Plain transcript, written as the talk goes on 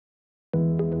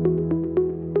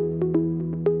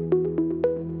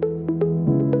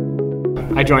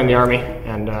I joined the Army,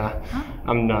 and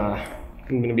I'm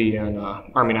going to be in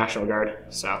Army National Guard.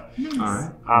 So,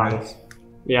 Nice.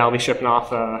 yeah, I'll be shipping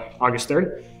off August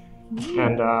 3rd.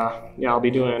 And yeah, I'll be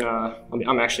doing,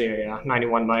 I'm actually a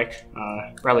 91 Mike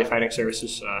rally fighting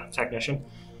services technician,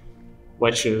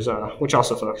 which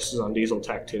also focuses on diesel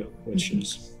tech too, which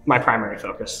is my primary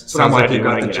focus. So sounds like you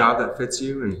got the job that fits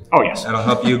you, and oh yes, that'll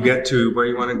help you get to where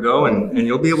you want to go, and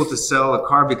you'll be able to sell a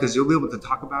car because you'll be able to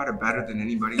talk about it better than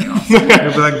anybody else. You'll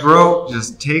be like, bro,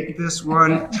 just take this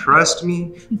one, trust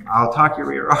me, I'll talk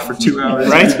your ear off for 2 hours.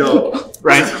 Right?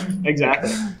 Right,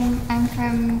 exactly. I'm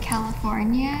from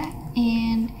California,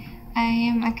 and I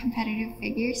am a competitive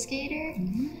figure skater.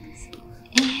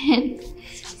 And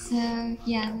so,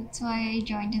 yeah, that's why I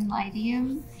joined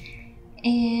Enlightium.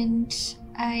 And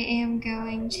I am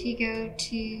going to go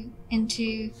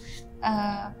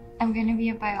I'm going to be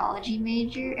a biology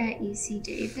major at UC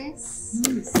Davis.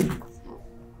 Nice.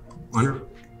 Wonderful.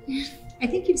 I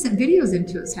think you've sent videos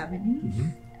into us, haven't you?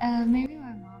 Maybe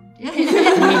my mom did.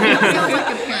 Sounds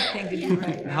like a parent thing to do,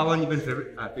 right? How long have you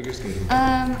been figure skating?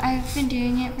 I've been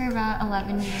doing it for about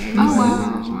 11 years. Oh,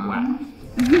 Wow.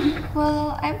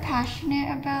 Well, I'm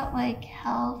passionate about like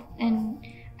health, and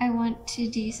I want to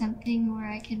do something where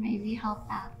I can maybe help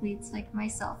athletes like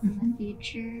myself in the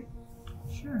future.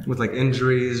 Sure. With like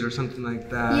injuries or something like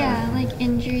that? Yeah, like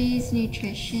injuries,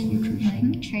 nutrition,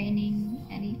 like training,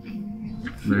 anything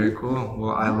really. Very cool.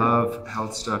 Well, I love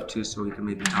health stuff too, so we can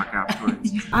maybe talk afterwards.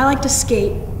 I like to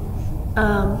skate.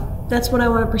 That's what I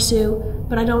want to pursue,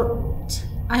 but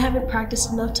I haven't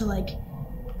practiced enough to like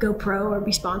go pro or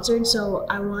be sponsored, so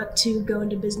I want to go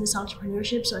into business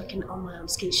entrepreneurship so I can own my own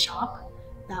skate shop.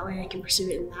 That way I can pursue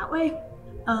it in that way.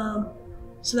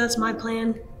 So that's my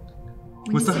plan.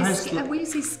 What's the highest? When you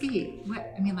say skate,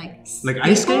 what? I mean, like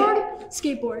ice skate?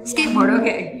 Skateboard. Skateboard,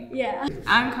 okay. Yeah.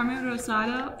 I'm Carmen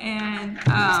Rosado, and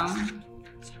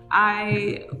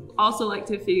I also like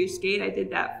to figure skate. I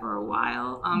did that for a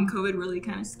while. COVID really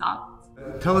kind of stopped.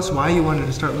 Tell us why you wanted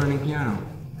to start learning piano.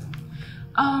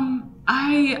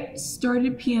 I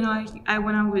started piano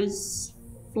when I was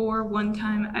 4 one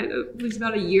time. It was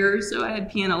about a year or so I had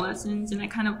piano lessons, and I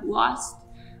kind of lost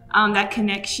that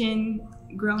connection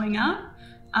growing up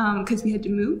because we had to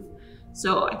move.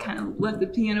 So I kind of left the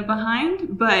piano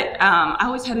behind, but I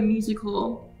always had a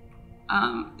musical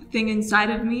thing inside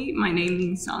of me. My name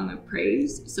means song of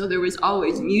praise. So there was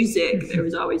always music. There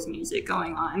was always music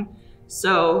going on.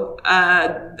 So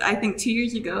I think 2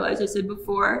 years ago, as I said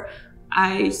before,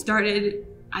 I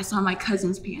saw my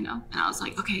cousin's piano, and I was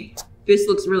like, okay, this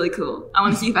looks really cool. I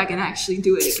want to see if I can actually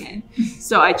do it again.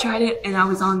 So I tried it, and I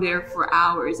was on there for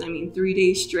hours. I mean, 3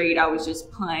 days straight, I was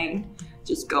just playing,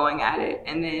 just going at it.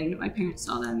 And then my parents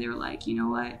saw that, and they were like, you know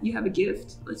what? You have a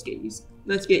gift. Let's get you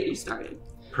started.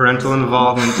 Parental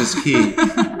involvement is key.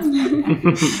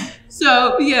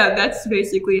 So yeah, that's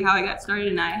basically how I got started,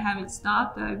 and I haven't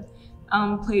stopped. I've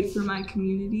played for my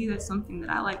community. That's something that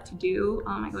I like to do.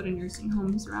 I go to nursing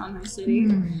homes around my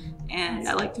city, and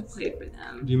I like to play for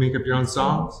them. Do you make up your own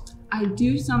songs? I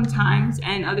do sometimes,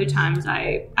 and other times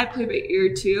I play by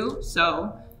ear too.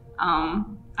 So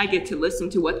I get to listen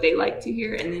to what they like to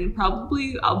hear, and then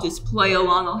probably I'll just play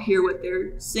along. I'll hear what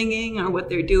they're singing or what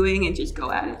they're doing and just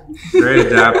go at it. Very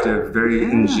adaptive, very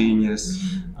ingenious,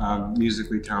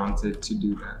 musically talented to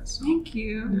do that. So. Thank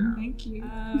you. Yeah. Thank you.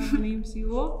 My name's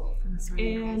Yul,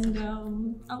 and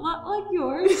a lot like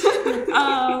yours,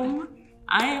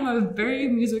 I am a very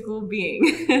musical being.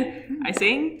 I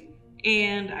sing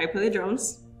and I play the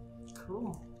drums.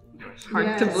 Cool.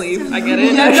 Hard to believe, I get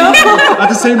it. At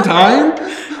the same time?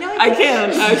 I can,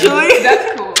 actually. That's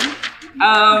cool.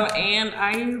 And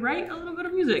I write a little bit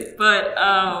of music, but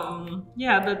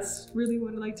yeah, that's really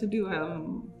what I like to do.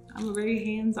 I'm a very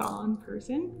hands-on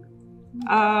person.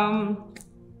 I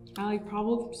like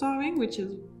problem solving, which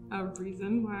is a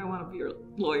reason why I want to be a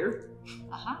lawyer.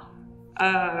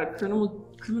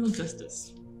 Criminal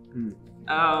justice. And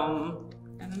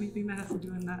anything that has to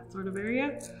do in that sort of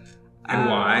area. And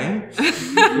why?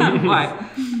 Why?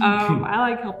 I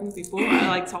like helping people. I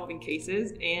like solving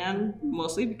cases, and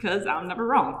mostly because I'm never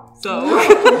wrong. So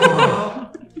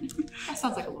That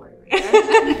sounds like a lawyer.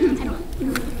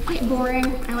 Quite boring.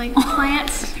 I like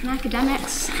plants and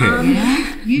academics.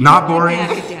 Not boring.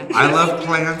 I love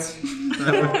plants. I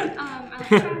like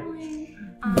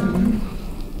traveling.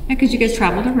 Because you guys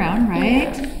traveled around,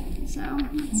 right? So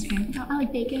I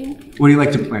like baking. What do you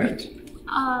like to plant?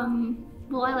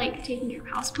 Well, I like taking care of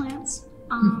houseplants.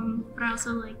 But I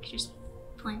also like just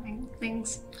planting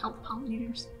things, help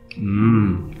pollinators.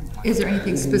 Is there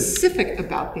anything specific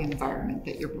about the environment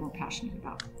that you're more passionate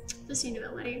about?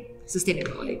 Sustainability.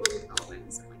 Sustainability. Global development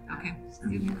and stuff like Okay.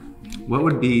 What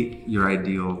would be your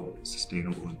ideal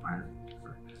sustainable environment?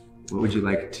 What would you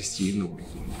like to see in the world?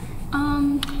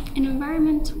 An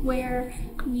environment where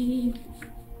we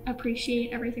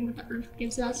appreciate everything that the earth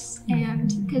gives us,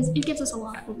 and because it gives us a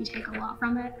lot, but we take a lot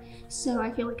from it. So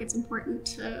I feel like it's important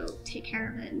to take care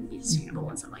of it and be sustainable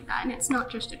and stuff like that. And it's not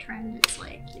just a trend; it's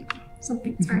like, you know,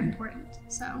 something that's very important.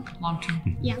 So Long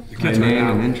term. yeah. Okay, name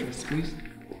and interest, please.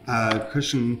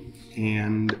 Christian,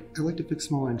 and I like to fix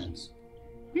small engines.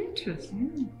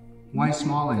 Interesting. Why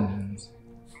small engines?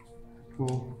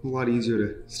 Well, a lot easier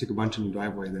to stick a bunch in the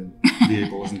driveway than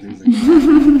vehicles and things like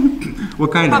that.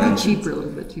 What kind of Probably engines? cheaper a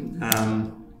little bit too.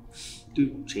 Do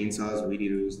chainsaws, weed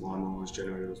eaters, lawnmowers,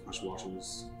 generators, pressure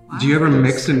washers. Do you ever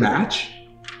mix and match?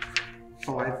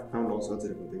 Oh, I found all sorts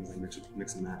of different things I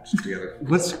mix and match together.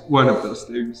 What's one of those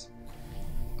things?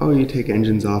 Oh, you take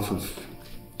engines off of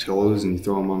tillers and you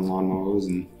throw them on lawnmowers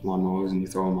and you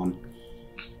throw them on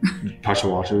pressure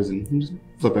washers and you just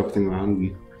flip everything around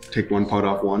and take one part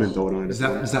off one and throw it on a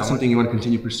different. Is that something you want to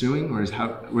continue pursuing, or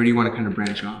where do you want to kind of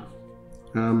branch off?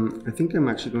 I think I'm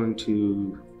actually going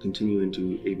to continue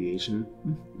into aviation,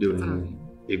 doing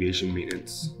aviation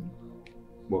maintenance,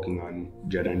 working on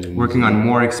jet engines. Working on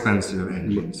more expensive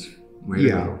engines. Way to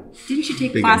go. Didn't you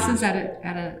take Big classes at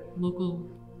a local?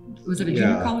 Was it a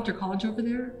junior college or college over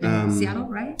there in Seattle?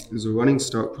 Right. There's a running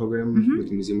start program with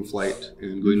the Museum of Flight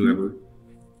and Green River.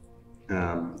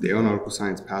 The aeronautical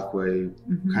science pathway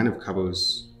kind of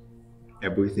covers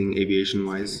everything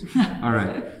aviation-wise. All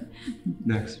right,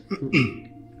 next.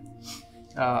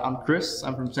 I'm Chris.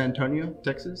 I'm from San Antonio,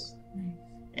 Texas,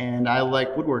 and I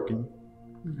like woodworking.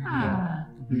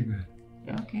 Very good.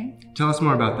 Yeah. Okay. Tell us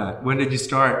more about that. When did you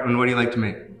start, and what do you like to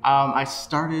make? I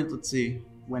started,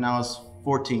 when I was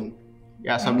 14.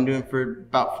 Yeah, so I've been doing it for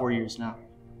about 4 years now.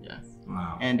 Yeah.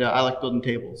 Wow. And I like building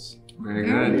tables. Very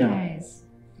good. Nice.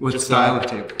 What style of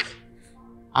tables?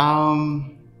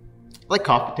 Like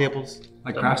coffee tables.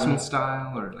 Like craftsman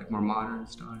style or like more modern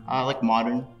style? I like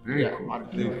modern. Very cool. Modern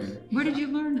tables. Where did you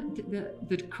learn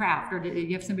the craft, or did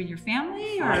you have somebody in your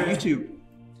family? Or? YouTube.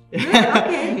 Really?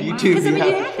 Okay. YouTube. Because I mean,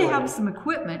 you have to have some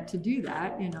equipment to do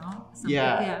that, you know.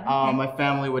 Yeah. Okay. My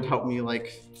family would help me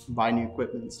buy new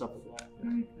equipment and stuff like that.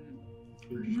 Very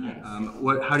good.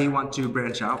 Nice. How do you want to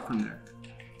branch out from there?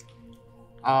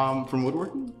 From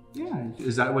woodworking? Yeah.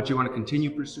 Is that what you want to continue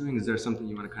pursuing? Is there something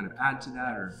you want to kind of add to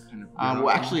that, or kind of? Well,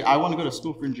 actually, I want to go to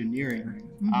school for engineering.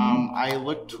 I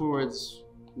look towards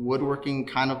woodworking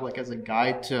kind of like as a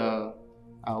guide to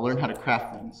learn how to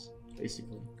craft things,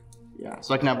 basically. Yeah,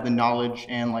 so I can have the knowledge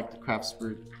and like the craft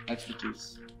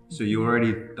expertise. So you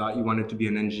already thought you wanted to be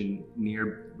an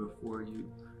engineer before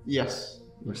you? Yes.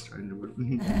 We're starting to work.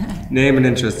 Name and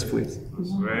interest, please.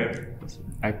 Right.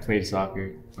 I played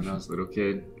soccer when I was a little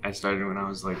kid. I started when I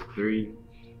was like 3,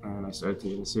 and I started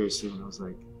taking it seriously when I was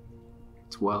like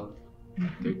 12,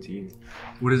 13.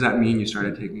 What does that mean, you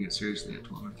started taking it seriously at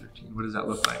 12 or 13? What does that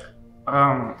look like?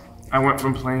 I went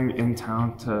from playing in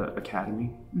town to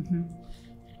academy.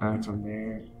 And from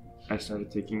there, I started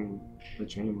taking the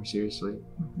training more seriously.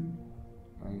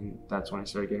 And that's when I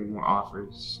started getting more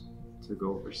offers to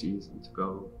go overseas and to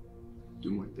go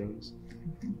do more things.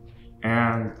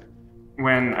 And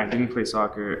when I didn't play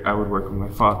soccer, I would work with my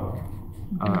father.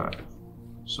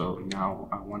 So now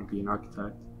I want to be an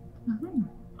architect.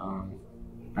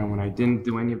 And when I didn't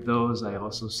do any of those, I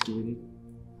also skated.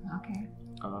 Okay.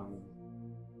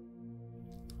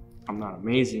 I'm not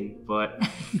amazing, but...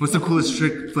 What's the coolest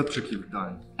flip trick you've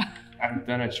done? I've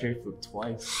done a tray flip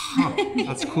twice.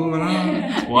 That's cool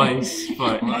enough. Twice,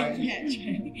 but I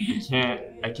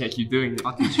can't keep doing it.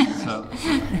 I'll teach you. So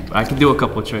I can do a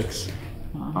couple of tricks.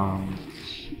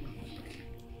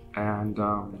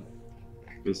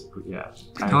 Basically, yeah.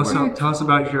 Tell us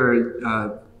about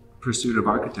your pursuit of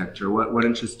architecture. What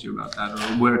interests you about that,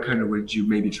 or where kind of would you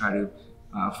maybe try to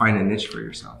find a niche for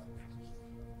yourself?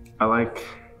 I like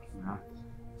math,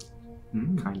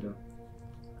 kind of.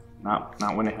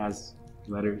 Not when it has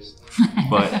letters,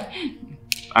 but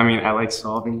I mean, I like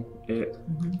solving it,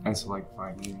 and so like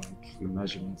finding like the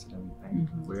measurements and everything,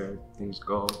 where things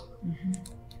go,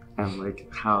 and like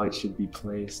how it should be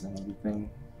placed and everything,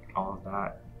 all of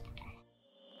that.